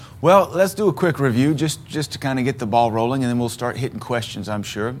Well, let's do a quick review just to kind of get the ball rolling, and then we'll start hitting questions, I'm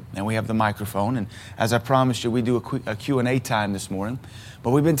sure. And we have the microphone. And as I promised you, we do a Q&A time this morning.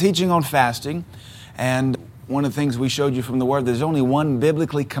 But we've been teaching on fasting. And one of the things we showed you from the Word, there's only one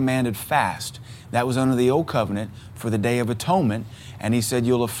biblically commanded fast. That was under the Old Covenant for the Day of Atonement. And He said,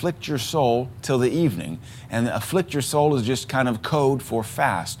 you'll afflict your soul till the evening. And afflict your soul is just kind of code for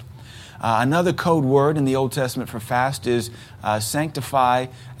fast. Another code word in the Old Testament for fast is sanctify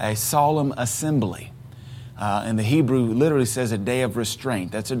a solemn assembly. In the Hebrew, literally says a day of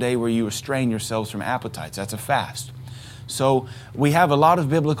restraint. That's a day where you restrain yourselves from appetites. That's a fast. So we have a lot of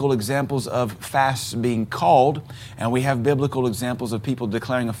biblical examples of fasts being called, and we have biblical examples of people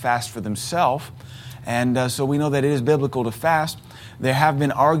declaring a fast for themselves. And so we know that it is biblical to fast. There have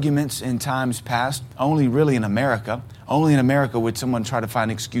been arguments in times past, only really in America. Only in America would someone try to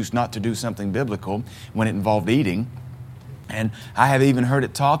find an excuse not to do something biblical when it involved eating. And I have even heard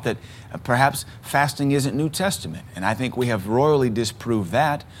it taught that perhaps fasting isn't New Testament. And I think we have royally disproved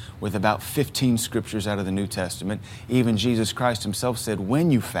that with about 15 scriptures out of the New Testament. Even Jesus Christ Himself said,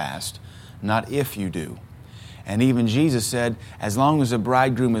 when you fast, not if you do. And even Jesus said, as long as the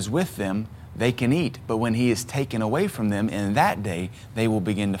bridegroom is with them, they can eat. But when He is taken away from them, in that day, they will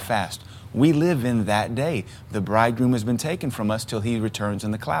begin to fast. We live in that day. The bridegroom has been taken from us till He returns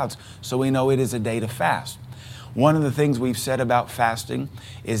in the clouds. So we know it is a day to fast. One of the things we've said about fasting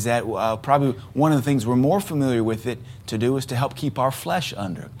is that probably one of the things we're more familiar with it to do is to help keep our flesh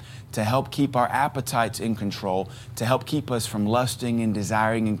under, to help keep our appetites in control, to help keep us from lusting and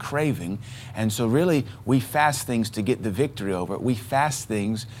desiring and craving. And so really, we fast things to get the victory over it. We fast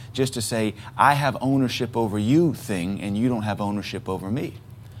things just to say, I have ownership over you thing, and you don't have ownership over me.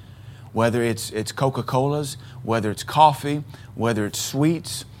 Whether it's Coca-Colas, whether it's coffee, whether it's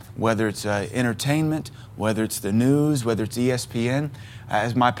sweets, whether it's entertainment, whether it's the news, whether it's ESPN.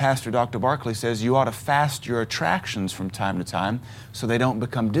 As my pastor, Dr. Barkley, says, you ought to fast your attractions from time to time so they don't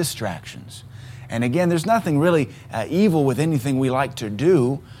become distractions. And again, there's nothing really evil with anything we like to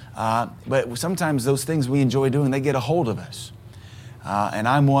do, but sometimes those things we enjoy doing, they get a hold of us. And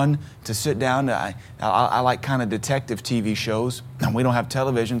I'm one to sit down. I like kind of detective TV shows. We don't have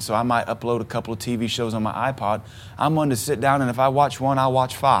television, so I might upload a couple of TV shows on my iPod. I'm one to sit down, and if I watch one, I'll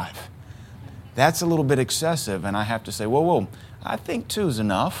watch 5. That's a little bit excessive, and I have to say, whoa, I think 2 is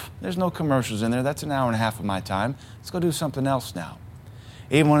enough. There's no commercials in there. That's an hour and a half of my time. Let's go do something else now.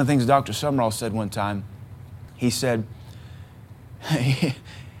 Even one of the things Dr. Summerall said one time, he said,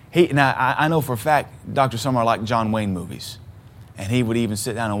 now I know for a fact Dr. Summerall liked John Wayne movies. And he would even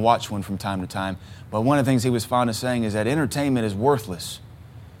sit down and watch one from time to time. But one of the things he was fond of saying is that entertainment is worthless.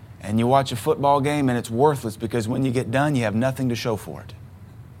 And you watch a football game and it's worthless because when you get done, you have nothing to show for it.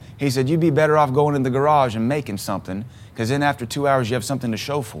 He said, you'd be better off going in the garage and making something, because then after 2 hours, you have something to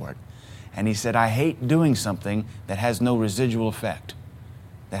show for it. And he said, I hate doing something that has no residual effect,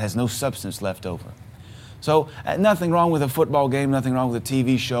 that has no substance left over. So nothing wrong with a football game, nothing wrong with a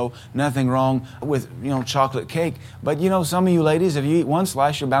TV show, nothing wrong with, chocolate cake. But, some of you ladies, if you eat one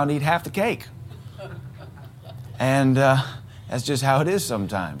slice, you're bound to eat half the cake. And that's just how it is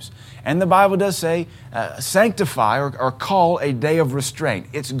sometimes. And the Bible does say, sanctify or call a day of restraint.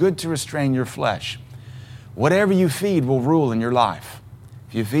 It's good to restrain your flesh. Whatever you feed will rule in your life.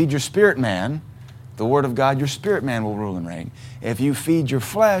 If you feed your spirit man, the Word of God, your spirit man will rule and reign. If you feed your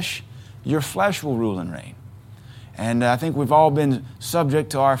flesh will rule and reign. And I think we've all been subject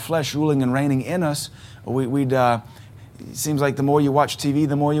to our flesh ruling and reigning in us. It seems like the more you watch TV,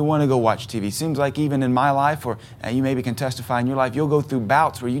 the more you want to go watch TV. It seems like even in my life, or you maybe can testify in your life, you'll go through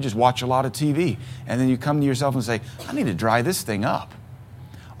bouts where you just watch a lot of TV. And then you come to yourself and say, I need to dry this thing up.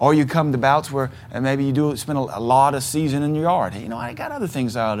 Or you come to bouts where maybe you do spend a lot of season in your yard. Hey, I got other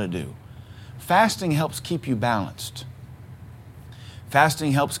things I ought to do. Fasting helps keep you balanced.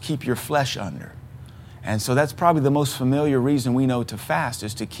 Fasting helps keep your flesh under. And so that's probably the most familiar reason we know to fast,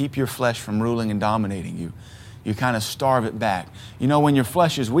 is to keep your flesh from ruling and dominating you. You kind of starve it back. When your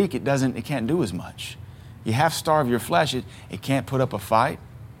flesh is weak, it can't do as much. You half starve your flesh, it can't put up a fight.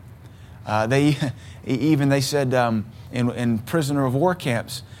 They said in prisoner of war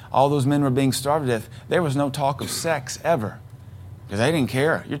camps, all those men were being starved to death. There was no talk of sex ever, because they didn't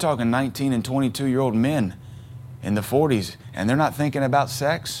care. You're talking 19 and 22-year-old men in the 40s, and they're not thinking about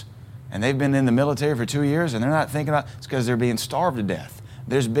sex, and they've been in the military for 2 years, and they're not thinking about it's because they're being starved to death.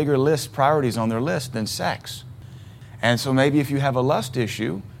 There's bigger priorities on their list than sex. And so maybe if you have a lust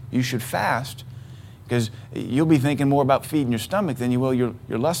issue, you should fast, because you'll be thinking more about feeding your stomach than you will your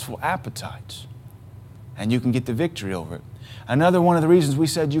lustful appetites. And you can get the victory over it. Another one of the reasons we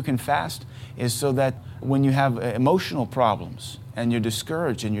said you can fast is so that when you have emotional problems, and you're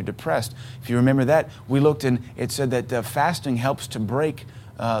discouraged and you're depressed. If you remember that, we looked and it said that fasting helps to break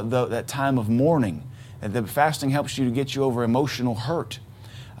that time of mourning. The fasting helps you to get you over emotional hurt.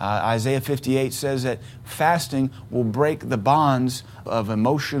 Isaiah 58 says that fasting will break the bonds of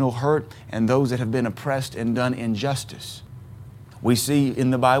emotional hurt and those that have been oppressed and done injustice. We see in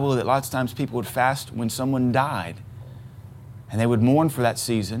the Bible that lots of times people would fast when someone died, and they would mourn for that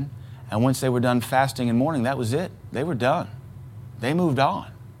season, and once they were done fasting and mourning, that was it. They were done. They moved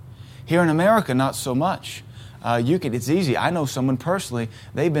on. Here in America, not so much. It's easy. I know someone personally,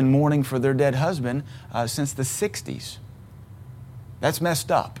 they've been mourning for their dead husband since the 60s. That's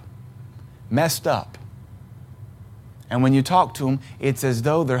messed up. Messed up. And when you talk to them, it's as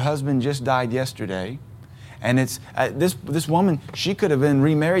though their husband just died yesterday. And it's this woman, she could have been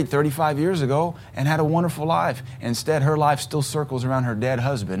remarried 35 years ago and had a wonderful life. Instead, her life still circles around her dead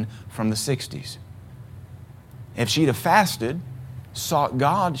husband from the 60s. If she'd have fasted, sought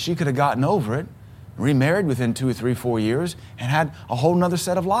God, she could have gotten over it, remarried within 2 or 3, 4 years, and had a whole nother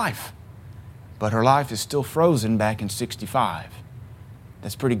set of life. But her life is still frozen back in 65.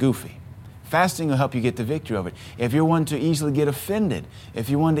 That's pretty goofy. Fasting will help you get the victory over it. If you're one to easily get offended, if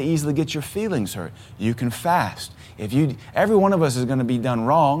you're one to easily get your feelings hurt, you can fast. Every one of us is going to be done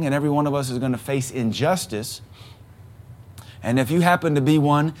wrong, and every one of us is going to face injustice. And if you happen to be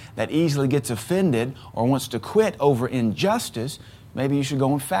one that easily gets offended or wants to quit over injustice, maybe you should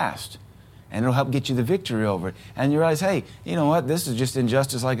go and fast. And it'll help get you the victory over it. And you realize, hey, you know what? This is just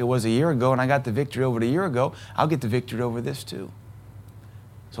injustice like it was a year ago, and I got the victory over it a year ago. I'll get the victory over this too.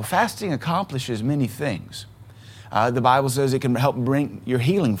 So fasting accomplishes many things. The Bible says it can help bring your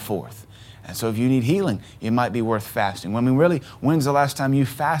healing forth. And so if you need healing, it might be worth fasting. When's the last time you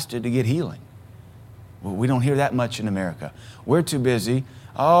fasted to get healing? Well, we don't hear that much in America. We're too busy.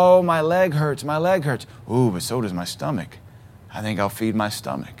 Oh, my leg hurts, my leg hurts. Ooh, but so does my stomach. I think I'll feed my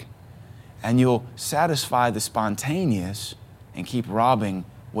stomach. And you'll satisfy the spontaneous and keep robbing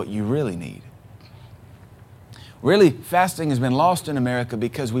what you really need. Really, fasting has been lost in America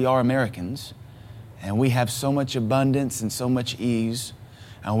because we are Americans and we have so much abundance and so much ease.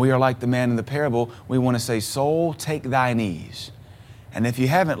 And we are like the man in the parable. We want to say, soul, take thine ease. And if you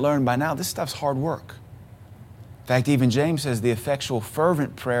haven't learned by now, this stuff's hard work. In fact, even James says the effectual,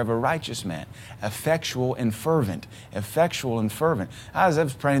 fervent prayer of a righteous man. Effectual and fervent. Effectual and fervent. I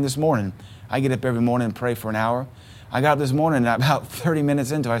was praying this morning. I get up every morning and pray for an hour. I got up this morning and about 30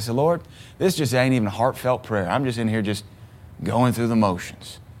 minutes into it, I said, Lord, this just ain't even a heartfelt prayer. I'm just in here just going through the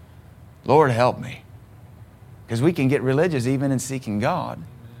motions. Lord, help me. Because we can get religious even in seeking God.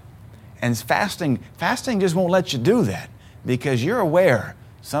 And fasting just won't let you do that because you're aware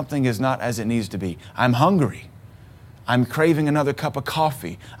something is not as it needs to be. I'm hungry. I'm craving another cup of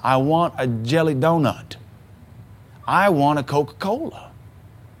coffee. I want a jelly donut. I want a Coca-Cola.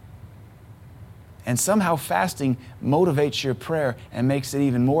 And somehow fasting motivates your prayer and makes it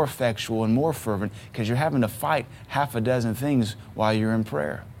even more effectual and more fervent because you're having to fight half a dozen things while you're in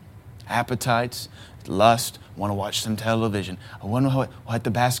prayer. Appetites, lust, want to watch some television. I wonder what the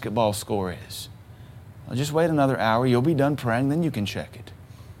basketball score is. Well, just wait another hour. You'll be done praying, then you can check it.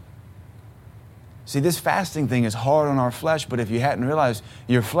 See, this fasting thing is hard on our flesh, but if you hadn't realized,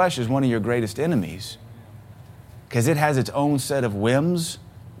 your flesh is one of your greatest enemies because it has its own set of whims,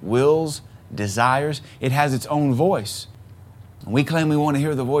 wills, desires. It has its own voice. We claim we want to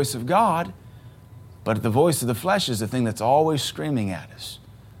hear the voice of God, but the voice of the flesh is the thing that's always screaming at us.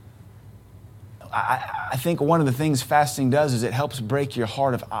 I think one of the things fasting does is it helps break your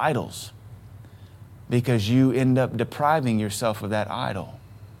heart of idols because you end up depriving yourself of that idol.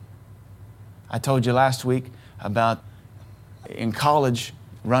 I told you last week about in college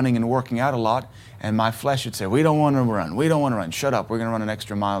running and working out a lot, and my flesh would say, we don't want to run. We don't want to run. Shut up. We're going to run an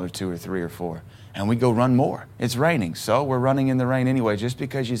extra mile or 2 or 3 or 4. And we go run more. It's raining, so we're running in the rain anyway, just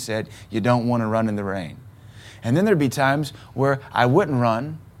because you said you don't want to run in the rain. And then there'd be times where I wouldn't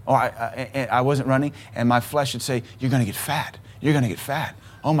run, or I wasn't running, and my flesh would say, you're going to get fat. You're going to get fat.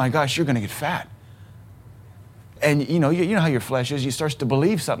 Oh my gosh, you're going to get fat. And you know how your flesh is. You start to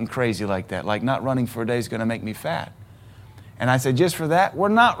believe something crazy like that, like not running for a day is going to make me fat. And I said, just for that, we're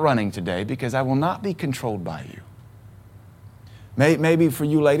not running today because I will not be controlled by you. Maybe for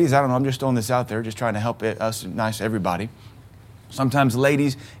you ladies, I don't know, I'm just throwing this out there, just trying to help us, nice everybody. Sometimes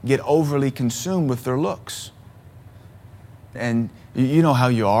ladies get overly consumed with their looks. And you know how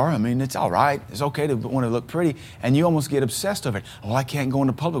you are. I mean, it's all right. It's okay to want to look pretty. And you almost get obsessed over it. Oh, I can't go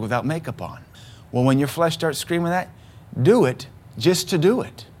into public without makeup on. Well, when your flesh starts screaming that, do it just to do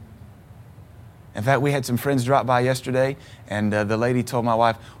it. In fact, we had some friends drop by yesterday, and the lady told my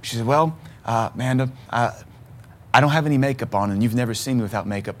wife, she said, well, Amanda, I don't have any makeup on, and you've never seen me without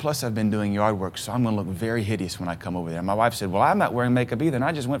makeup. Plus, I've been doing yard work, so I'm going to look very hideous when I come over there. My wife said, well, I'm not wearing makeup either, and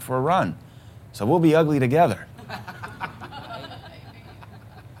I just went for a run. So we'll be ugly together.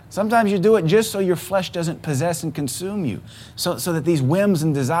 Sometimes you do it just so your flesh doesn't possess and consume you, so that these whims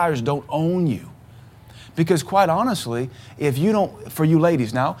and desires don't own you. Because quite honestly, if you don't, for you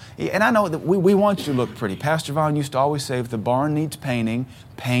ladies now, and I know that we want you to look pretty. Pastor Vaughn used to always say, if the barn needs painting,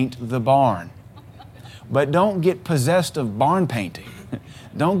 paint the barn. But don't get possessed of barn painting.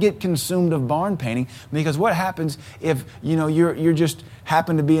 Don't get consumed of barn painting, because what happens if you're just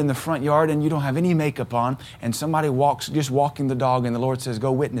happen to be in the front yard and you don't have any makeup on, and somebody just walking the dog, and the Lord says,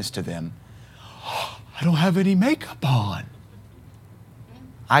 go witness to them. I don't have any makeup on.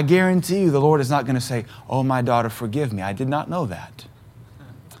 I guarantee you the Lord is not going to say, oh, my daughter, forgive me. I did not know that.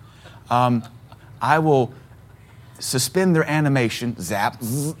 I will suspend their animation, zap.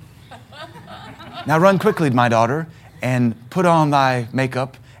 Zzz. Now run quickly, my daughter, and put on thy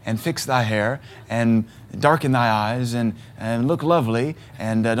makeup, and fix thy hair, and darken thy eyes, and look lovely,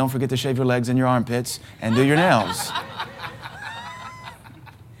 and don't forget to shave your legs and your armpits, and do your nails.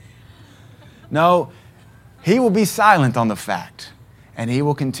 No, He will be silent on the fact, and He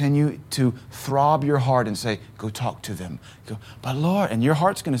will continue to throb your heart and say, go talk to them. Go, but Lord, and your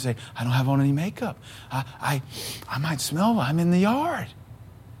heart's going to say, I don't have on any makeup. I might smell, I'm in the yard.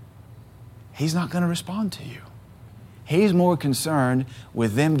 He's not going to respond to you. He's more concerned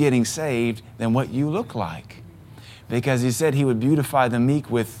with them getting saved than what you look like. Because He said He would beautify the meek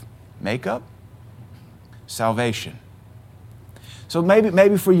with makeup, salvation. So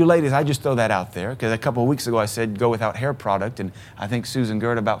maybe for you ladies, I just throw that out there, because a couple of weeks ago I said go without hair product, and I think Susan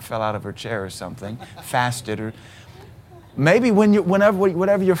Gerd about fell out of her chair or something, fasted. Or maybe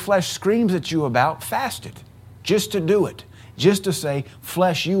whatever your flesh screams at you about, fast it, just to do it. Just to say,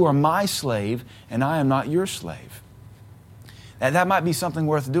 flesh, you are my slave, and I am not your slave. That might be something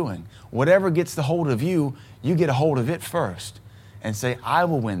worth doing. Whatever gets the hold of you, you get a hold of it first. And say, I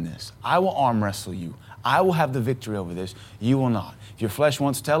will win this. I will arm wrestle you. I will have the victory over this. You will not. If your flesh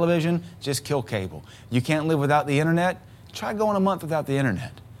wants television, just kill cable. You can't live without the internet? Try going a month without the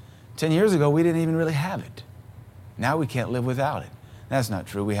internet. 10 years ago, we didn't even really have it. Now we can't live without it. That's not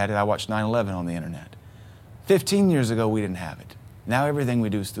true. We had it. I watched 9/11 on the internet. 15 years ago, we didn't have it. Now everything we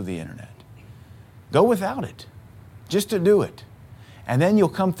do is through the internet. Go without it, just to do it. And then you'll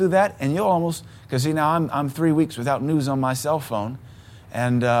come through that, and you'll almost, because see, now I'm 3 weeks without news on my cell phone,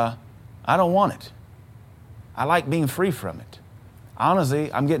 and I don't want it. I like being free from it.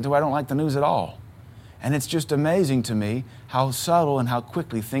 Honestly, I'm getting to where I don't like the news at all. And it's just amazing to me how subtle and how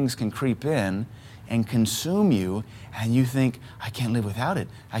quickly things can creep in and consume you, and you think, I can't live without it.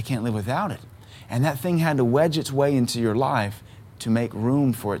 I can't live without it. And that thing had to wedge its way into your life to make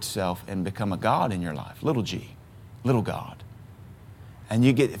room for itself and become a God in your life. Little g, little God. And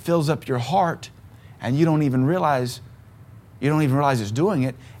it fills up your heart, and you don't even realize it's doing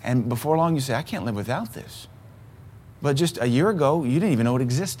it. And before long you say, I can't live without this. But just a year ago, you didn't even know it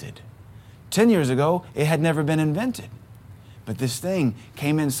existed. 10 years ago, it had never been invented. But this thing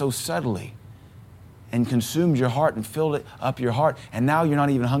came in so subtly and consumed your heart and filled it up your heart. And now you're not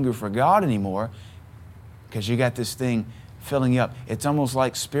even hungry for God anymore because you got this thing filling you up. It's almost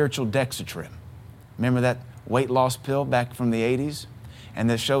like spiritual Dexatrim. Remember that weight loss pill back from the 80s? And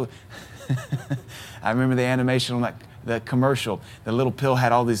the show, I remember the animation on the commercial. The little pill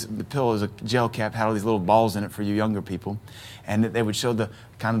had all these, the pill is a gel cap, had all these little balls in it for you younger people. And they would show the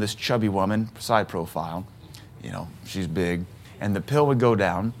kind of this chubby woman, side profile. You know, she's big. And the pill would go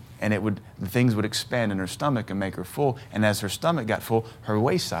down, and the things would expand in her stomach and make her full. And as her stomach got full, her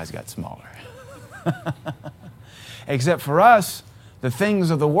waist size got smaller. Except for us, the things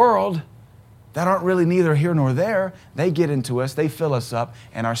of the world that aren't really neither here nor there, they get into us, they fill us up,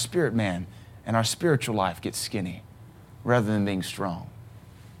 and our spirit man and our spiritual life gets skinny rather than being strong.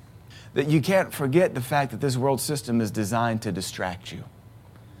 That you can't forget the fact that this world system is designed to distract you.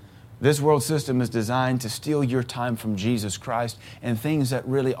 This world system is designed to steal your time from Jesus Christ and things that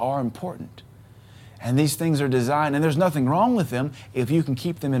really are important. And these things are designed, and there's nothing wrong with them if you can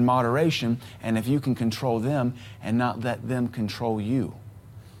keep them in moderation and if you can control them and not let them control you.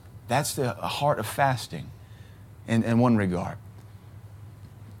 That's the heart of fasting in one regard.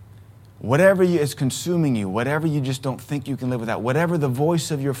 Whatever is consuming you, whatever you just don't think you can live without, whatever the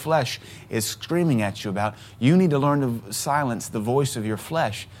voice of your flesh is screaming at you about, you need to learn to silence the voice of your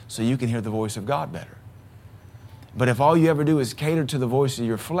flesh so you can hear the voice of God better. But if all you ever do is cater to the voice of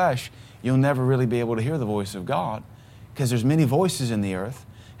your flesh, you'll never really be able to hear the voice of God, because there's many voices in the earth,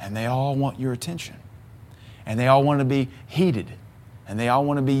 and they all want your attention. And they all want to be heeded, and they all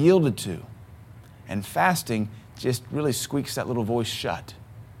want to be yielded to. And fasting just really squeaks that little voice shut.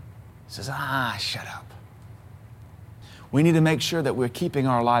 It says, shut up. We need to make sure that we're keeping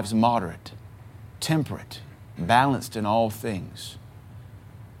our lives moderate, temperate, balanced in all things.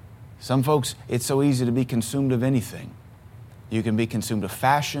 Some folks, it's so easy to be consumed of anything. You can be consumed of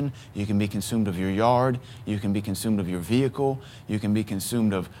fashion. You can be consumed of your yard. You can be consumed of your vehicle. You can be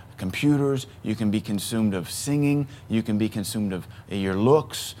consumed of computers. You can be consumed of singing. You can be consumed of your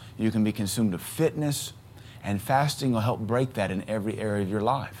looks. You can be consumed of fitness. And fasting will help break that in every area of your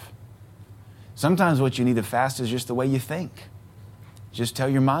life. Sometimes what you need to fast is just the way you think. Just tell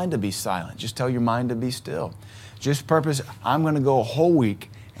your mind to be silent. Just tell your mind to be still. Just purpose, I'm going to go a whole week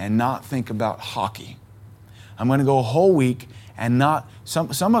and not think about hockey. I'm going to go a whole week and not,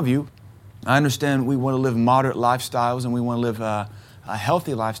 some of you, I understand we want to live moderate lifestyles and we want to live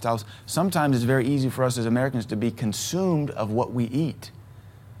healthy lifestyles. Sometimes it's very easy for us as Americans to be consumed of what we eat.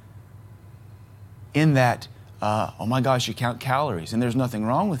 In that, oh my gosh, you count calories, and there's nothing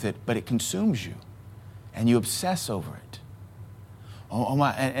wrong with it, but it consumes you, and you obsess over it. Oh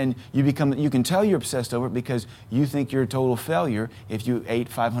my, and you can tell you're obsessed over it because you think you're a total failure if you ate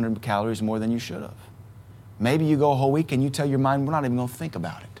 500 calories more than you should have. Maybe you go a whole week and you tell your mind, we're not even going to think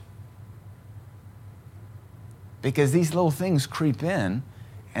about it. Because these little things creep in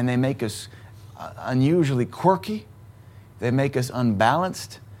and they make us unusually quirky. They make us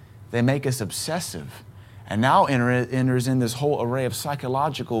unbalanced. They make us obsessive. And now enters in this whole array of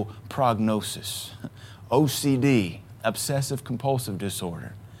psychological prognosis. OCD, obsessive compulsive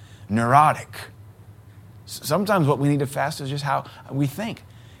disorder, neurotic. Sometimes what we need to fast is just how we think.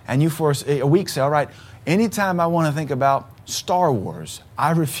 And you for a week say, all right, anytime I want to think about Star Wars,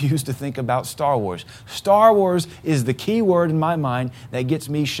 I refuse to think about Star Wars. Star Wars is the key word in my mind that gets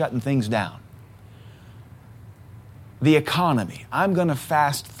me shutting things down. The economy. I'm going to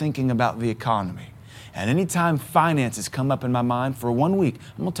fast thinking about the economy. And anytime finances come up in my mind for 1 week,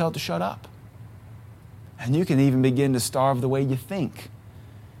 I'm going to tell it to shut up. And you can even begin to starve the way you think,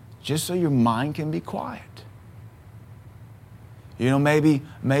 just so your mind can be quiet. You know, maybe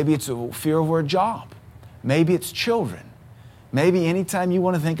it's a fear over a job. Maybe it's children. Maybe anytime you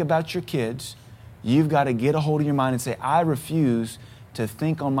want to think about your kids, you've got to get a hold of your mind and say, I refuse to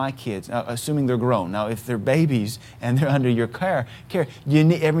think on my kids, assuming they're grown. Now, if they're babies and they're under your care, you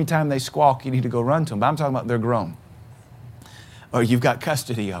need, every time they squawk, you need to go run to them. But I'm talking about they're grown. Or you've got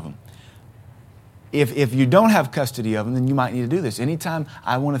custody of them. If you don't have custody of them, then you might need to do this. Anytime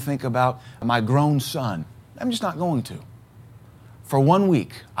I want to think about my grown son, I'm just not going to. For 1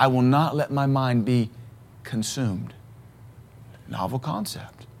 week, I will not let my mind be consumed. Novel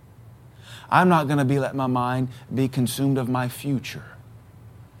concept. I'm not going to let my mind be consumed of my future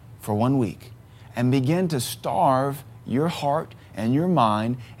for 1 week. And begin to starve your heart and your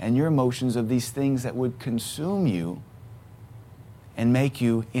mind and your emotions of these things that would consume you and make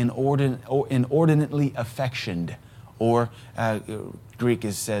you inordinately affectioned, or Greek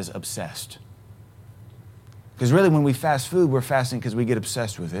says obsessed. Because really when we fast food, we're fasting because we get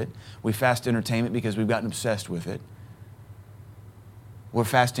obsessed with it. We fast entertainment because we've gotten obsessed with it. We're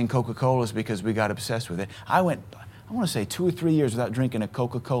fasting Coca-Colas because we got obsessed with it. I want to say 2 or 3 years without drinking a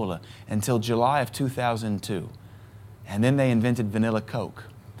Coca-Cola until July of 2002. And then they invented vanilla Coke.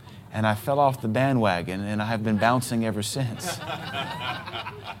 And I fell off the bandwagon, and I have been bouncing ever since. In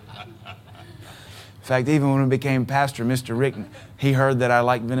fact, even when I became pastor, Mr. Rick, he heard that I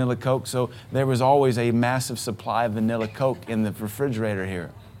liked vanilla Coke, so there was always a massive supply of vanilla Coke in the refrigerator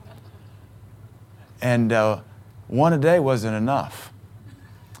here. And one a day wasn't enough.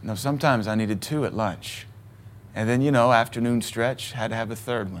 Now, sometimes I needed 2 at lunch. And then, afternoon stretch, had to have a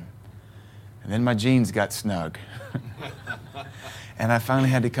third one. And then my jeans got snug. And I finally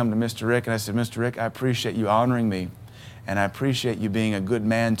had to come to Mr. Rick, and I said, Mr. Rick, I appreciate you honoring me, and I appreciate you being a good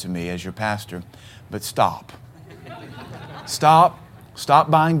man to me as your pastor, but stop. Stop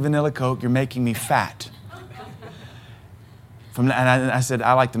buying vanilla Coke. You're making me fat. And I said,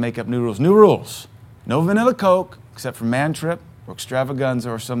 I like to make up new rules. New rules. No vanilla Coke, except for Man Trip or Extravaganza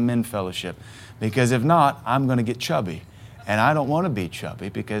or some men fellowship. Because if not, I'm going to get chubby. And I don't want to be chubby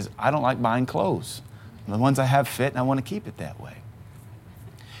because I don't like buying clothes. The ones I have fit, and I want to keep it that way.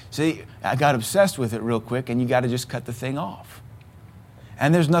 See, I got obsessed with it real quick, and you got to just cut the thing off.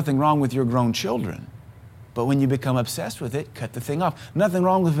 And there's nothing wrong with your grown children. But when you become obsessed with it, cut the thing off. Nothing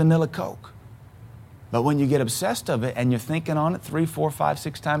wrong with vanilla Coke. But when you get obsessed of it and you're thinking on it 3, 4, 5,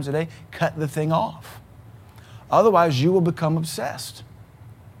 6 times a day, cut the thing off. Otherwise, you will become obsessed.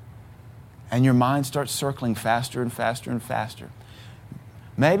 And your mind starts circling faster and faster and faster.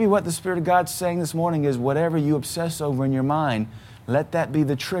 Maybe what the Spirit of God's saying this morning is whatever you obsess over in your mind, let that be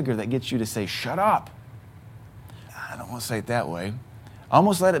the trigger that gets you to say, shut up. won't say it that way.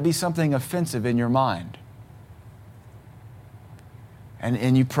 Almost let it be something offensive in your mind.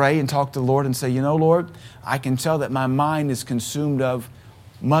 And you pray and talk to the Lord and say, you know, Lord, I can tell that my mind is consumed of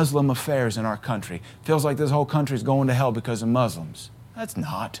Muslim affairs in our country. Feels like this whole country is going to hell because of Muslims. That's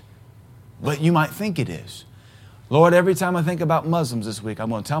not. But you might think it is. Lord, every time I think about Muslims this week, I'm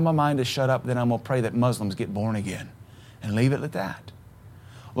going to tell my mind to shut up, then I'm going to pray that Muslims get born again. And leave it at that.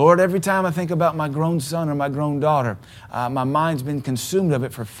 Lord, every time I think about my grown son or my grown daughter, my mind's been consumed of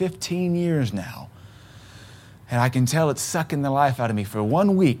it for 15 years now. And I can tell it's sucking the life out of me. For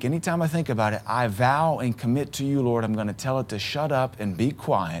 1 week, anytime I think about it, I vow and commit to you, Lord, I'm going to tell it to shut up and be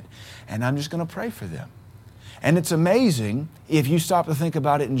quiet, and I'm just going to pray for them. And it's amazing, if you stop to think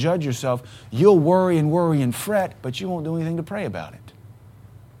about it and judge yourself, you'll worry and fret, but you won't do anything to pray about it.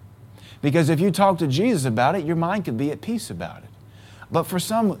 Because if you talk to Jesus about it, your mind could be at peace about it. But for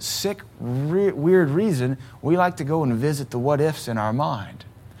some sick, weird reason, we like to go and visit the what-ifs in our mind.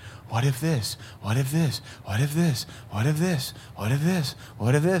 What if this? What if this? What if this? What if this? What if this?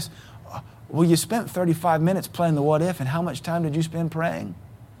 What if this? Well, you spent 35 minutes playing the what if, and how much time did you spend praying?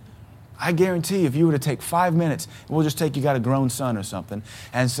 I guarantee if you were to take 5 minutes, we'll just take, you got a grown son or something,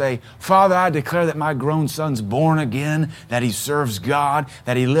 and say, Father, I declare that my grown son's born again, that he serves God,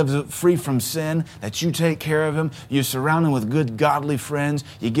 that he lives free from sin, that you take care of him, you surround him with good, godly friends,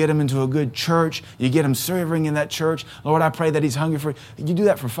 you get him into a good church, you get him serving in that church. Lord, I pray that he's hungry for you. You do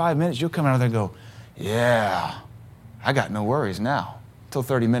that for 5 minutes, you'll come out of there and go, yeah, I got no worries now, until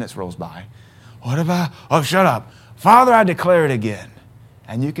 30 minutes rolls by. What about, oh, shut up. Father, I declare it again.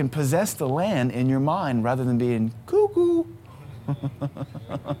 And you can possess the land in your mind rather than being cuckoo.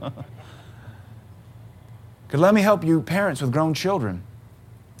 Because let me help you parents with grown children.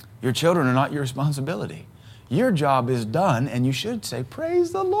 Your children are not your responsibility. Your job is done, and you should say,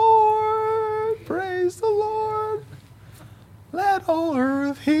 praise the Lord, praise the Lord. Let all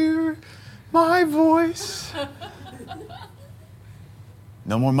earth hear my voice.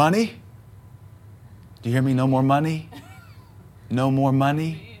 No more money? Do you hear me? No more money? No more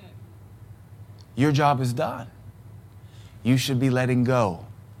money? Your job is done. You should be letting go.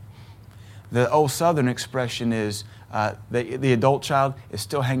 The old Southern expression is the adult child is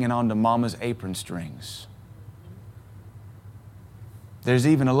still hanging on to mama's apron strings. There's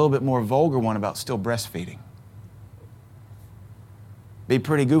even a little bit more vulgar one about still breastfeeding. Be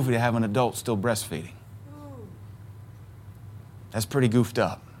pretty goofy to have an adult still breastfeeding. That's pretty goofed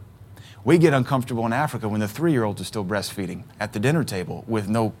up. We get uncomfortable in Africa when the 3-year-olds are still breastfeeding at the dinner table with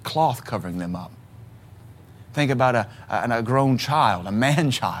no cloth covering them up. Think about a grown child, a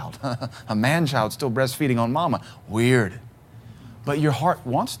man-child. A man-child still breastfeeding on mama. Weird. But your heart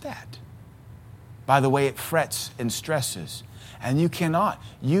wants that. By the way, it frets and stresses. And you cannot.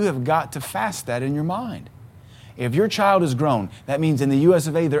 You have got to fast that in your mind. If your child is grown, that means in the US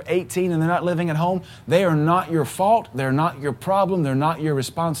of A, they're 18 and they're not living at home. They are not your fault. They're not your problem. They're not your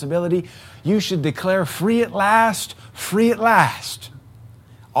responsibility. You should declare free at last, free at last.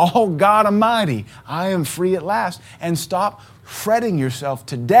 Oh, God Almighty, I am free at last. And stop fretting yourself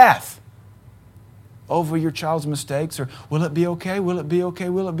to death over your child's mistakes or will it be okay? Will it be okay?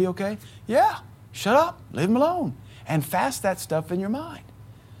 Will it be okay? Yeah, shut up. Leave them alone. And fast that stuff in your mind.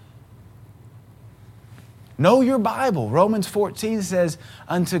 Know your Bible. Romans 14 says,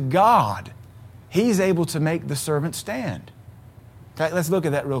 unto God, He's able to make the servant stand. Okay, let's look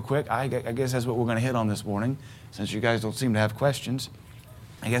at that real quick. I guess that's what we're going to hit on this morning. Since you guys don't seem to have questions,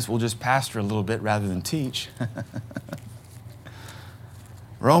 I guess we'll just pastor a little bit rather than teach.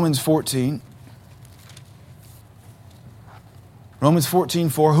 Romans 14. Romans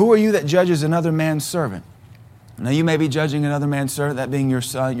 14:4. Who are you that judges another man's servant? Now you may be judging another man's servant, that being your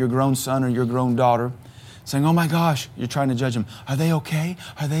son, your grown son or your grown daughter. Saying, oh my gosh, you're trying to judge them. Are they okay?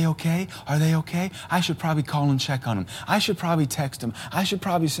 Are they okay? Are they okay? I should probably call and check on them. I should probably text them. I should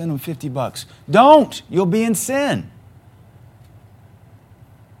probably send them $50. Don't. You'll be in sin.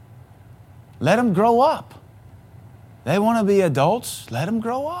 Let them grow up. They want to be adults. Let them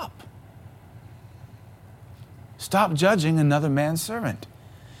grow up. Stop judging another man's servant.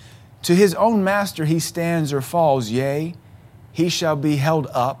 To his own master he stands or falls, yea, he shall be held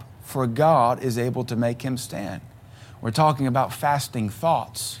up, for God is able to make him stand. We're talking about fasting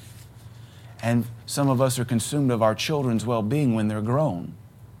thoughts. And some of us are consumed of our children's well-being when they're grown.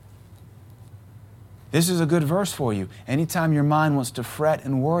 This is a good verse for you. Anytime your mind wants to fret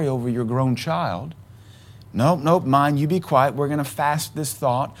and worry over your grown child, nope, mind, you be quiet. We're going to fast this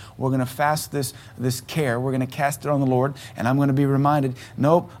thought. We're going to fast this care. We're going to cast it on the Lord. And I'm going to be reminded,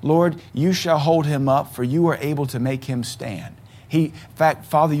 nope, Lord, you shall hold him up, for you are able to make him stand. In fact,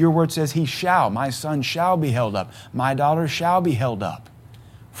 Father, your word says my son shall be held up. My daughter shall be held up.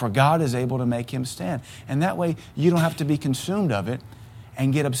 For God is able to make him stand. And that way, you don't have to be consumed of it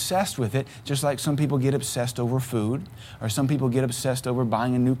and get obsessed with it, just like some people get obsessed over food, or some people get obsessed over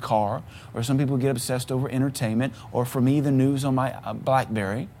buying a new car, or some people get obsessed over entertainment, or for me, the news on my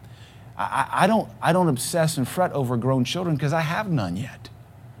BlackBerry. I don't obsess and fret over grown children because I have none yet.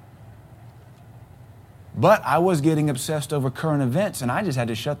 But I was getting obsessed over current events, and I just had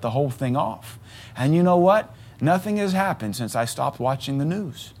to shut the whole thing off. And you know what? Nothing has happened since I stopped watching the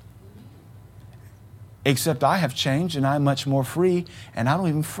news. Except I have changed and I'm much more free, and I don't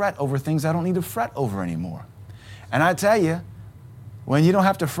even fret over things I don't need to fret over anymore. And I tell you, when you don't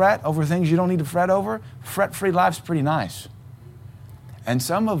have to fret over things you don't need to fret over, fret-free life's pretty nice. And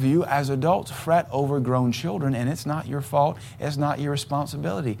some of you as adults fret over grown children, and it's not your fault, it's not your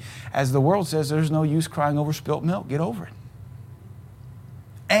responsibility. As the world says, there's no use crying over spilt milk, get over it.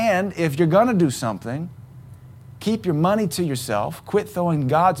 And if you're going to do something, keep your money to yourself, quit throwing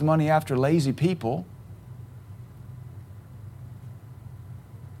God's money after lazy people,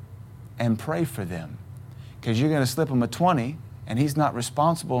 and pray for them. Because you're going to slip him a 20, and he's not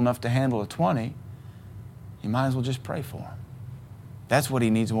responsible enough to handle a 20, you might as well just pray for him. That's what he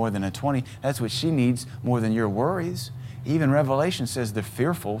needs more than a 20. That's what she needs more than your worries. Even Revelation says the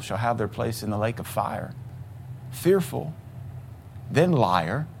fearful shall have their place in the lake of fire. Fearful. Then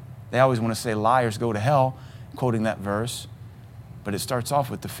liar. They always want to say liars go to hell, quoting that verse. But it starts off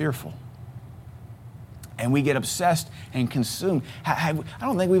with the fearful. And we get obsessed and consumed. I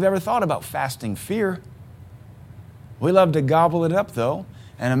don't think we've ever thought about fasting fear. We love to gobble it up, though.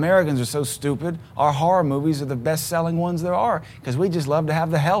 And Americans are so stupid. Our horror movies are the best-selling ones there are because we just love to have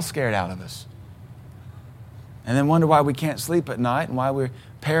the hell scared out of us. And then wonder why we can't sleep at night and why we're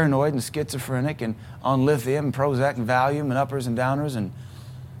paranoid and schizophrenic and on lithium and Prozac and Valium and uppers and downers. And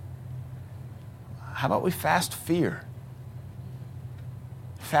how about we fast fear?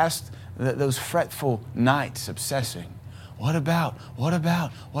 Fast those fretful nights obsessing. What about?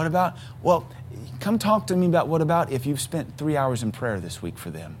 Well, come talk to me about what about if you've spent 3 hours in prayer this week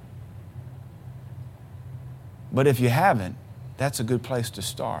for them. But if you haven't, that's a good place to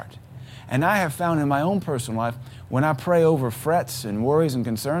start. And I have found in my own personal life, when I pray over frets and worries and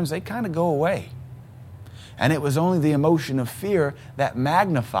concerns, they kind of go away. And it was only the emotion of fear that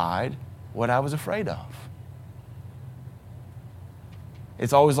magnified what I was afraid of.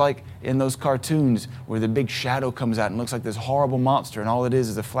 It's always like in those cartoons where the big shadow comes out and looks like this horrible monster, and all it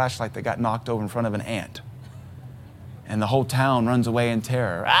is a flashlight that got knocked over in front of an ant. And the whole town runs away in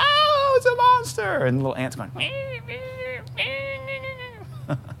terror. Oh, it's a monster! And the little ant's going,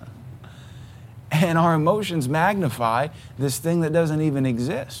 and our emotions magnify this thing that doesn't even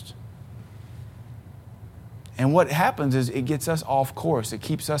exist. And what happens is it gets us off course. It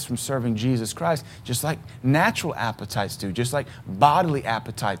keeps us from serving Jesus Christ, just like natural appetites do, just like bodily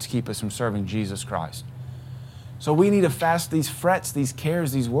appetites keep us from serving Jesus Christ. So we need to fast these frets, these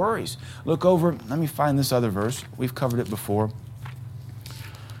cares, these worries. Look over, let me find this other verse. We've covered it before.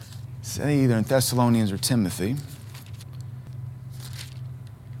 It's either in Thessalonians or Timothy.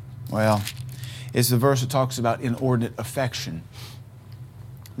 Well, it's the verse that talks about inordinate affection.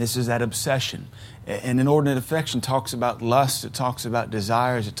 This is that obsession. And inordinate affection talks about lust, it talks about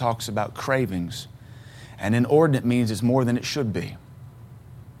desires, it talks about cravings. And inordinate means it's more than it should be.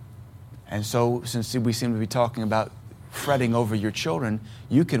 And so, since we seem to be talking about fretting over your children,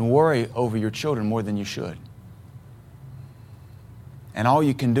 you can worry over your children more than you should. And all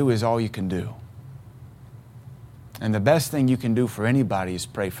you can do is all you can do. And the best thing you can do for anybody is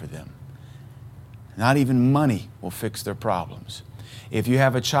pray for them. Not even money will fix their problems. If you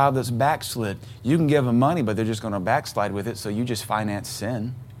have a child that's backslid, you can give them money, but they're just going to backslide with it, so you just finance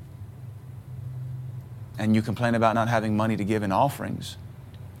sin. And you complain about not having money to give in offerings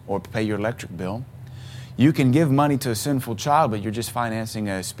or pay your electric bill. You can give money to a sinful child, but you're just financing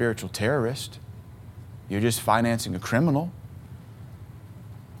a spiritual terrorist. You're just financing a criminal.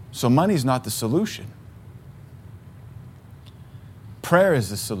 So money's not the solution. Prayer is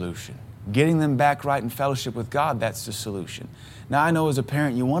the solution. Getting them back right in fellowship with God, that's the solution. Now, I know as a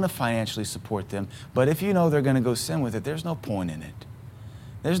parent you want to financially support them, but if you know they're going to go sin with it, there's no point in it.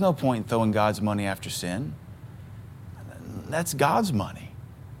 There's no point in throwing God's money after sin. That's God's money.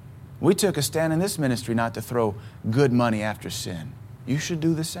 We took a stand in this ministry not to throw good money after sin. You should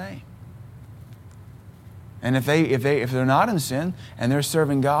do the same. And if they're not in sin and they're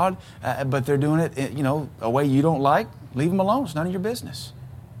serving God, but they're doing it, a way you don't like, leave them alone. It's none of your business.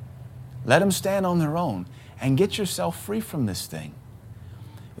 Let them stand on their own and get yourself free from this thing.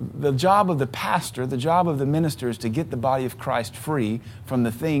 the job of the pastor, the job of the minister is to get the body of Christ free from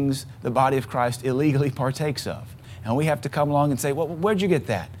the things the body of Christ illegally partakes of. And we have to come along and say, well, where'd you get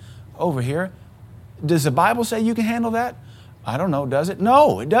that? Over here. Does the Bible say you can handle that? I don't know, does it?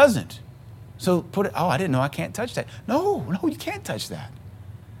 No, it doesn't. So put it, I didn't know, I can't touch that. No, you can't touch that.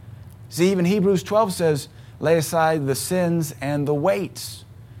 See, even Hebrews 12 says, lay aside the sins and the weights.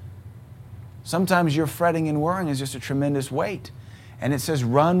 Sometimes your fretting and worrying is just a tremendous weight. And it says,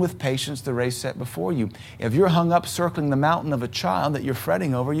 run with patience the race set before you. If you're hung up circling the mountain of a child that you're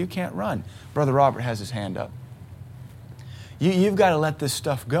fretting over, you can't run. Brother Robert has his hand up. You've got to let this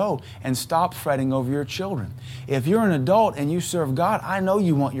stuff go and stop fretting over your children. If you're an adult and you serve God, I know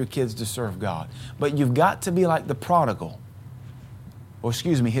you want your kids to serve God. But you've got to be like the prodigal,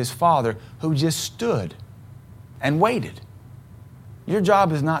 his father, who just stood and waited. Your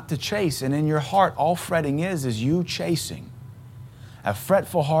job is not to chase, and in your heart, all fretting is you chasing. A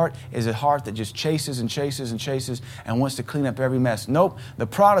fretful heart is a heart that just chases and chases and chases and wants to clean up every mess. Nope, the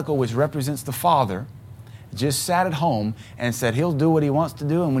prodigal, which represents the father, just sat at home and said he'll do what he wants to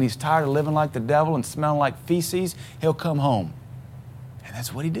do, and when he's tired of living like the devil and smelling like feces, he'll come home. And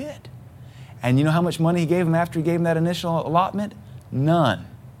that's what he did. And you know how much money he gave him after he gave him that initial allotment? None.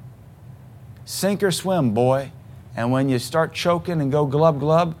 Sink or swim, boy. And when you start choking and go glub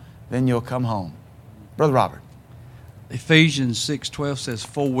glub, then you'll come home. Brother Robert. Ephesians 6:12 says,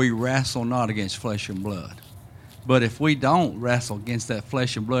 for we wrestle not against flesh and blood. But if we don't wrestle against that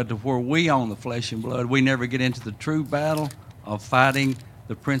flesh and blood to where we own the flesh and blood, we never get into the true battle of fighting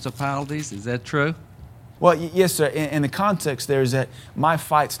the principalities. Is that true? Well, yes, sir. In the context there is that my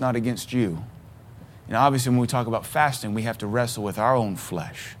fight's not against you. You know, obviously when we talk about fasting, we have to wrestle with our own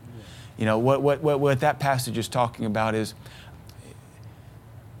flesh. You know, what that passage is talking about is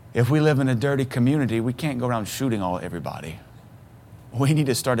if we live in a dirty community, we can't go around shooting everybody. We need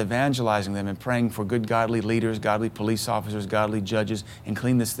to start evangelizing them and praying for good godly leaders, godly police officers, godly judges, and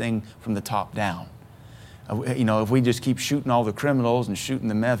clean this thing from the top down. You know, if we just keep shooting all the criminals and shooting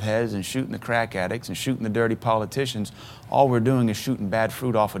the meth heads and shooting the crack addicts and shooting the dirty politicians, all we're doing is shooting bad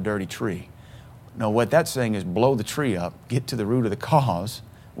fruit off a dirty tree. No, what that's saying is blow the tree up, get to the root of the cause,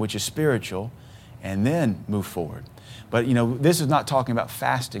 which is spiritual, and then move forward. But, you know, this is not talking about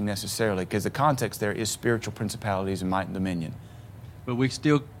fasting necessarily, because the context there is spiritual principalities and might and dominion. But we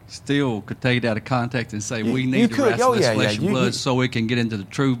still could take it out of context and say we need to wrestle this flesh and blood so we can get into the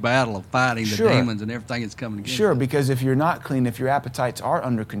true battle of fighting the demons and everything that's coming against us. Because if you're not clean, if your appetites are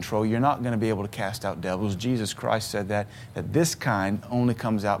under control, you're not going to be able to cast out devils. Jesus Christ said that this kind only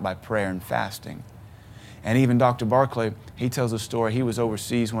comes out by prayer and fasting. And even Dr. Barclay, he tells a story. He was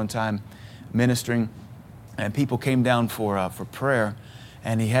overseas one time ministering, and people came down for prayer,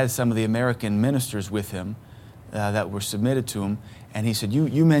 and he had some of the American ministers with him that were submitted to him. And he said,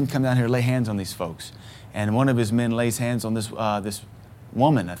 you men come down here, lay hands on these folks. And one of his men lays hands on this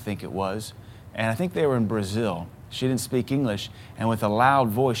woman, I think it was. And I think they were in Brazil. She didn't speak English. And with a loud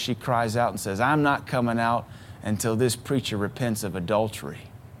voice, she cries out and says, I'm not coming out until this preacher repents of adultery.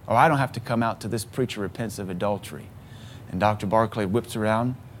 Or I don't have to come out till this preacher repents of adultery. And Dr. Barclay whips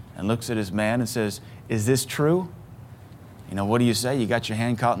around and looks at his man and says, is this true? You know, what do you say? You got your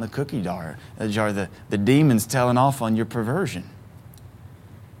hand caught in the cookie jar. The demon's telling off on your perversion.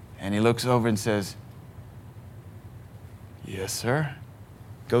 And he looks over and says, yes, sir.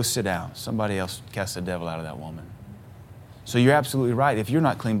 Go sit down. Somebody else cast the devil out of that woman. So you're absolutely right. If you're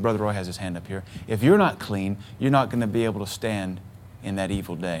not clean, Brother Roy has his hand up here. If you're not clean, you're not going to be able to stand in that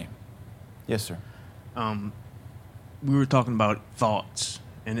evil day. Yes, sir. We were talking about thoughts,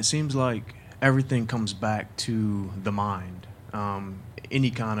 and it seems like everything comes back to the mind. Any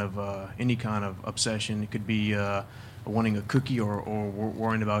kind of obsession. It could be wanting a cookie or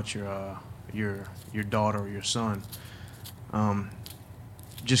worrying about your daughter or your son.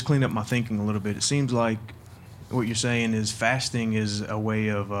 Just clean up my thinking a little bit. It seems like what you're saying is fasting is a way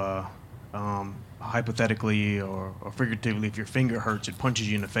of hypothetically or figuratively, if your finger hurts, it punches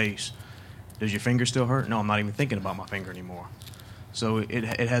you in the face. Does your finger still hurt? No, I'm not even thinking about my finger anymore. So it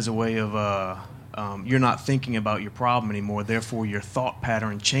has a way of you're not thinking about your problem anymore. Therefore, your thought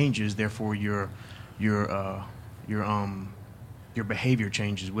pattern changes. Therefore, your behavior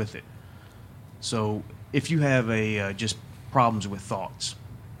changes with it. So if you have just problems with thoughts,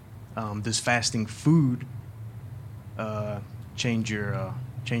 does fasting food change your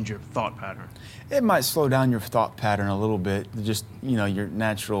thought pattern? It might slow down your thought pattern a little bit, just, you know, your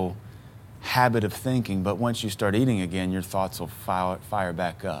natural habit of thinking, but once you start eating again, your thoughts will fire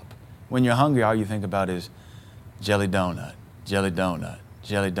back up. When you're hungry, all you think about is jelly donut, jelly donut,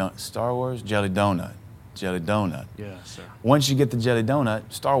 jelly donut. Star Wars, jelly donut. jelly donut. Yeah, sir. Once you get the jelly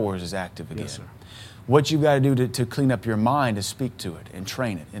donut, Star Wars is active again. Yes, sir. What you've got to do to clean up your mind is speak to it and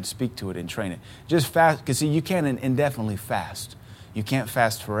train it and speak to it and train it. Just fast, because see, you can't indefinitely fast. You can't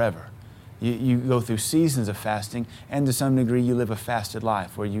fast forever. You go through seasons of fasting, and to some degree you live a fasted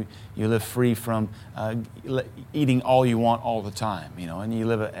life where you live free from eating all you want all the time, and you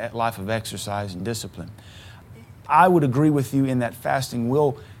live a life of exercise and discipline. I would agree with you in that fasting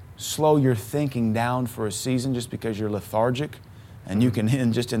will slow your thinking down for a season just because you're lethargic, and you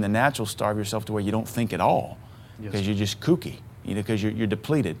can just in the natural starve yourself to where you don't think at all because you're just kooky, because you're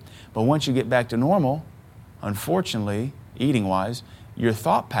depleted. But once you get back to normal, unfortunately, eating-wise, your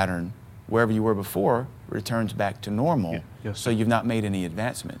thought pattern, wherever you were before, returns back to normal. So you've not made any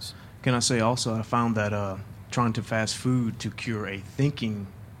advancements. Can I say also, I found that trying to fast food to cure a thinking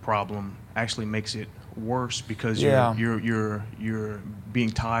problem actually makes it worse because you're being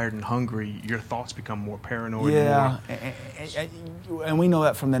tired and hungry. Your thoughts become more paranoid. Yeah, and we know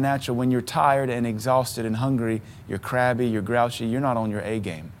that from the natural. When you're tired and exhausted and hungry, you're crabby, you're grouchy, you're not on your A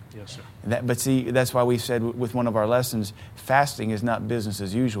game. Yes, sir. But see, that's why we said with one of our lessons, fasting is not business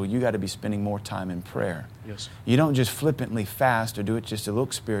as usual. You got to be spending more time in prayer. Yes, sir. You don't just flippantly fast or do it just to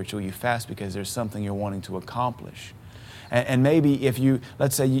look spiritual. You fast because there's something you're wanting to accomplish. And maybe if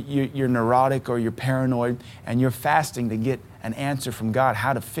let's say you're neurotic or you're paranoid and you're fasting to get an answer from God,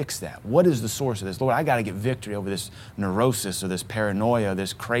 how to fix that. What is the source of this? Lord, I got to get victory over this neurosis or this paranoia or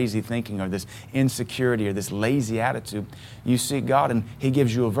this crazy thinking or this insecurity or this lazy attitude. You seek God and He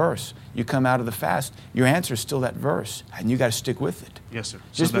gives you a verse. You come out of the fast, your answer is still that verse, and you got to stick with it. Yes, sir.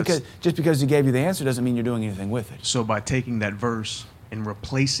 Just because He gave you the answer doesn't mean you're doing anything with it. So by taking that verse and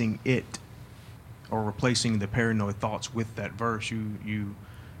replacing it, or replacing the paranoid thoughts with that verse, you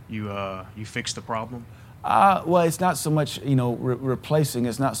fix the problem? Well, it's not so much, replacing.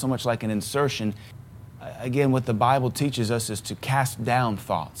 It's not so much like an insertion. Again, what the Bible teaches us is to cast down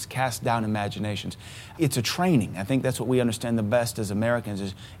thoughts, cast down imaginations. It's a training. I think that's what we understand the best as Americans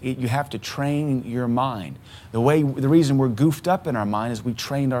is you have to train your mind. The reason we're goofed up in our mind is we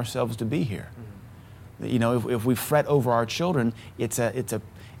trained ourselves to be here. Mm-hmm. If we fret over our children, it's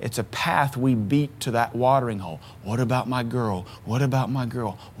a path we beat to that watering hole. What about my girl? What about my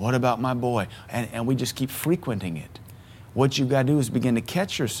girl? What about my boy? And we just keep frequenting it. What you've got to do is begin to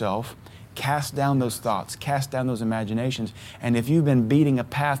catch yourself, cast down those thoughts, cast down those imaginations. And if you've been beating a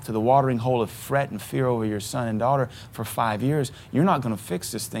path to the watering hole of fret and fear over your son and daughter for 5 years, you're not going to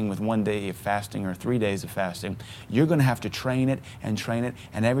fix this thing with 1 day of fasting or 3 days of fasting. You're going to have to train it, and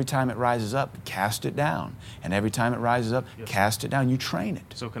every time it rises up, cast it down. And every time it rises up, cast it down. You train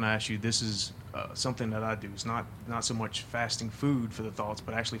it. So can I ask you, this is something that I do. It's not so much fasting food for the thoughts,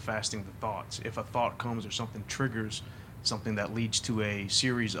 but actually fasting the thoughts. If a thought comes or something triggers something that leads to a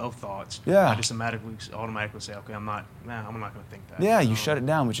series of thoughts, I just automatically say, okay, I'm not going to think that. Yeah, you shut it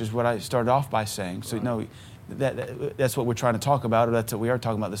down, which is what I started off by saying. So, no, that's what we're trying to talk about, or that's what we are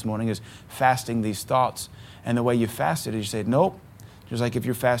talking about this morning, is fasting these thoughts. And the way you fast it is you say, nope. Just like if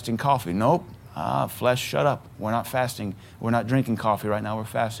you're fasting coffee, nope. Flesh, shut up. We're not fasting. We're not drinking coffee right now. We're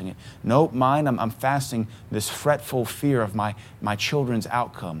fasting it. Nope, mind, I'm fasting this fretful fear of my children's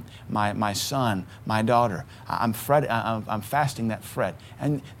outcome, my son, my daughter. I'm fasting that fret.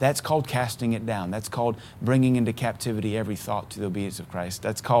 And that's called casting it down. That's called bringing into captivity every thought to the obedience of Christ.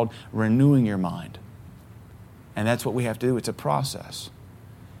 That's called renewing your mind. And that's what we have to do. It's a process.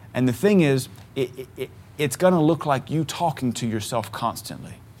 And the thing is, it's going to look like you talking to yourself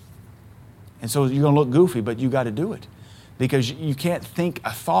constantly. And so you're going to look goofy, but you got to do it. Because you can't think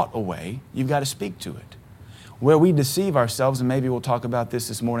a thought away. You've got to speak to it. Where we deceive ourselves, and maybe we'll talk about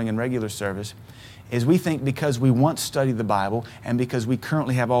this morning in regular service, is we think because we once studied the Bible and because we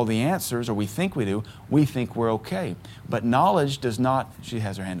currently have all the answers, or we think we do, we think we're okay. But knowledge does not, she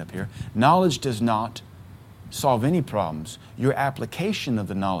has her hand up here, knowledge does not solve any problems. Your application of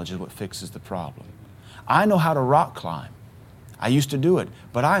the knowledge is what fixes the problem. I know how to rock climb. I used to do it,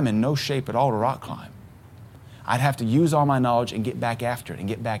 but I'm in no shape at all to rock climb. I'd have to use all my knowledge and get back after it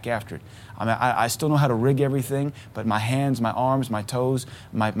I mean, I still know how to rig everything, but my hands, my arms, my toes,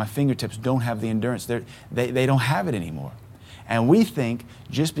 my fingertips don't have the endurance. They don't have it anymore. And we think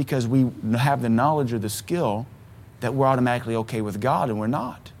just because we have the knowledge or the skill that we're automatically okay with God, and we're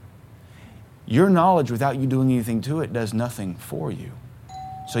not. Your knowledge, without you doing anything to it, does nothing for you.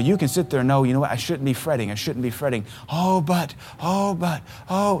 So you can sit there and know, you know what, I shouldn't be fretting.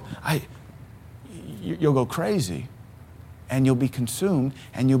 You'll go crazy, and you'll be consumed,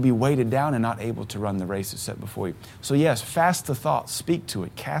 and you'll be weighted down and not able to run the race that's set before you. So yes, fast the thought, speak to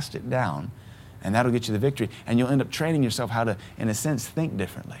it, cast it down, and that'll get you the victory. And you'll end up training yourself how to, in a sense, think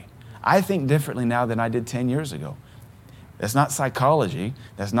differently. I think differently now than I did 10 years ago. That's not psychology.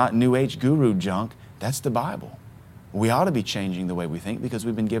 That's not New Age guru junk. That's the Bible. We ought to be changing the way we think because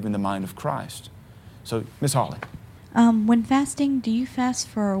we've been given the mind of Christ. So, Miss Hawley. When fasting, do you fast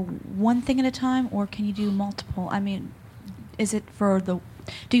for one thing at a time, or can you do multiple? I mean, is it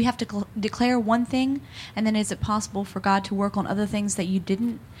do you have to declare one thing, and then is it possible for God to work on other things that you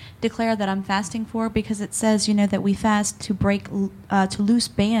didn't declare that I'm fasting for? Because it says, that we fast to to loose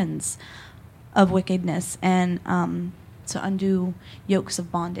bands of wickedness and to undo yokes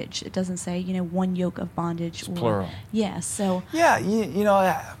of bondage. It doesn't say, one yoke of bondage. It's plural. Yeah, so.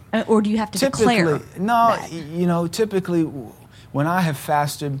 Yeah, or do you have to declare? No, that? Typically when I have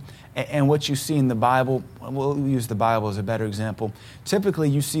fasted, and what you see in the Bible, we'll use the Bible as a better example. Typically,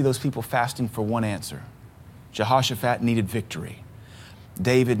 you see those people fasting for one answer. Jehoshaphat needed victory.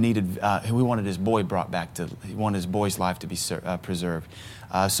 David he wanted his boy brought back he wanted his boy's life to be preserved.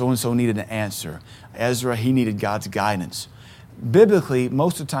 So-and-so needed an answer. Ezra, he needed God's guidance. Biblically,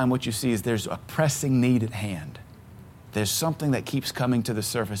 most of the time what you see is there's a pressing need at hand. There's something that keeps coming to the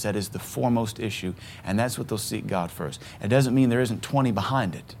surface that is the foremost issue, and that's what they'll seek God first. It doesn't mean there isn't 20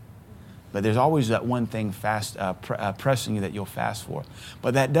 behind it. But there's always that one thing pressing you that you'll fast for.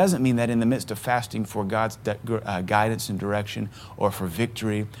 But that doesn't mean that in the midst of fasting for God's guidance and direction, or for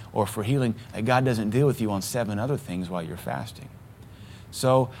victory, or for healing, that God doesn't deal with you on 7 other things while you're fasting.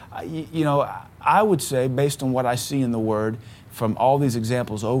 So, I would say, based on what I see in the Word, from all these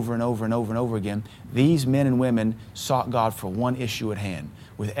examples over and over and over and over again, these men and women sought God for one issue at hand.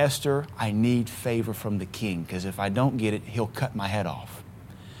 With Esther, I need favor from the king, because if I don't get it, he'll cut my head off.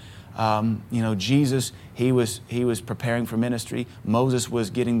 Jesus, he was preparing for ministry. Moses was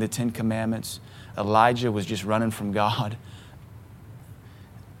getting the 10 Commandments. Elijah was just running from God.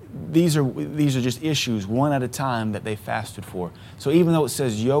 These are just issues one at a time that they fasted for. So even though it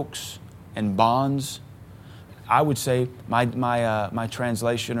says yokes and bonds, I would say my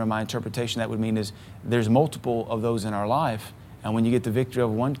translation or my interpretation that would mean is there's multiple of those in our life, and when you get the victory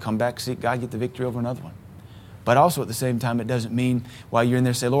over one, come back, seek God, get the victory over another one. But also at the same time, it doesn't mean while you're in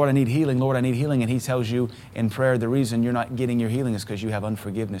there say, Lord, I need healing, Lord, I need healing, and He tells you in prayer the reason you're not getting your healing is because you have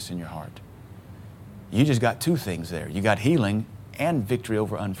unforgiveness in your heart. You just got 2 things there. You got healing and victory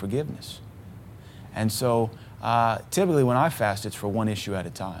over unforgiveness. And so typically when I fast, it's for one issue at a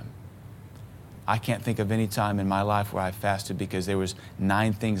time. I can't think of any time in my life where I fasted because there was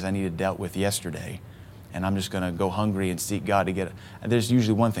 9 things I needed dealt with yesterday, and I'm just going to go hungry and seek God to get it. There's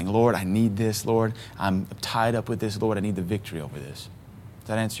usually one thing. Lord, I need this. Lord, I'm tied up with this. Lord, I need the victory over this. Does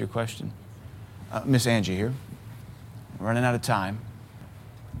that answer your question? Miss Angie here. Running out of time.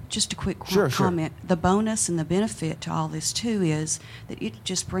 Just a quick Sure. comment. The bonus and the benefit to all this, too, is that it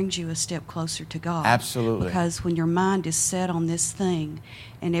just brings you a step closer to God. Absolutely. Because when your mind is set on this thing,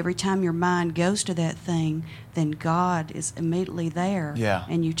 and every time your mind goes to that thing, then God is immediately there. Yeah.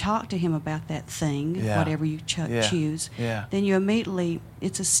 And you talk to Him about that thing, Yeah. whatever you choose. Yeah. Then you immediately,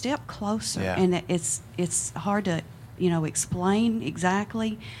 it's a step closer. Yeah. And it's hard to, explain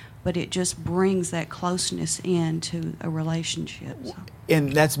exactly, but it just brings that closeness into a relationship. So.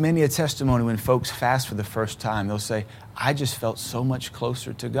 And that's many a testimony when folks fast for the first time. They'll say, I just felt so much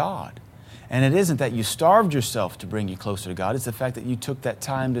closer to God. And it isn't that you starved yourself to bring you closer to God. It's the fact that you took that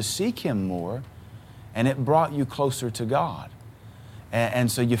time to seek Him more, and it brought you closer to God.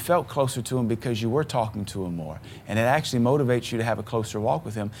 And so you felt closer to Him because you were talking to Him more. And it actually motivates you to have a closer walk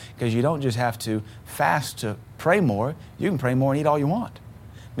with Him, because you don't just have to fast to pray more. You can pray more and eat all you want.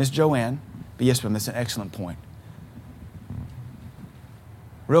 Miss Joanne, but yes, ma'am, that's an excellent point.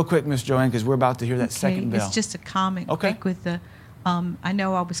 Real quick, Miss Joanne, because we're about to hear that second bell. It's just a comment quick with the, I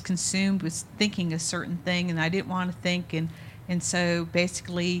know I was consumed with thinking a certain thing, and I didn't want to think, and so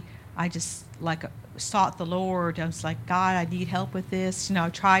basically I just sought the Lord. I was like, God, I need help with this. I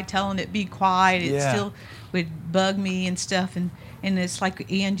tried telling it, be quiet. It still would bug me and stuff, and it's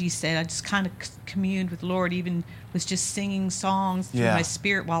like Angie said, I just kind of communed with the Lord, even was just singing songs through my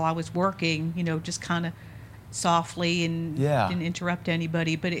spirit while I was working, just kind of softly and didn't interrupt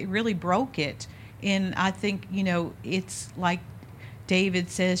anybody, but it really broke it. And I think, it's like David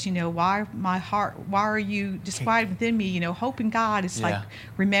says, why are you disquieted within me? Hope in God is like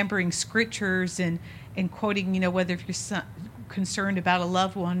remembering scriptures and quoting, whether if you're concerned about a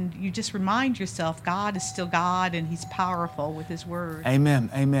loved one, you just remind yourself God is still God and He's powerful with His word. Amen,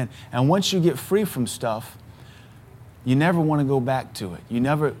 amen. And once you get free from stuff, you never want to go back to it.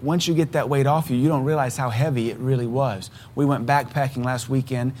 Once you get that weight off you, you don't realize how heavy it really was. We went backpacking last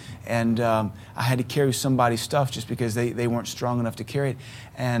weekend, and I had to carry somebody's stuff just because they weren't strong enough to carry it.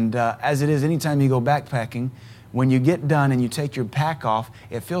 And as it is, anytime you go backpacking, when you get done and you take your pack off,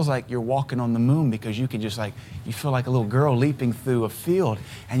 it feels like you're walking on the moon, because you can just you feel like a little girl leaping through a field,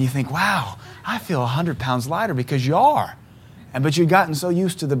 and you think, wow, I feel 100 pounds lighter, because you are. But you'd gotten so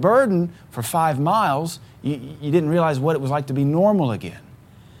used to the burden for 5 miles, you didn't realize what it was like to be normal again.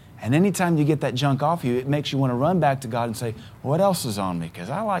 And anytime you get that junk off you, it makes you want to run back to God and say, what else is on me? Because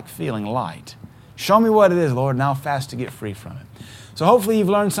I like feeling light. Show me what it is, Lord, and I'll fast to get free from it. So hopefully you've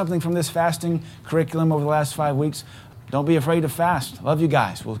learned something from this fasting curriculum over the last 5 weeks. Don't be afraid to fast. Love you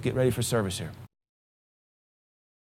guys. We'll get ready for service here.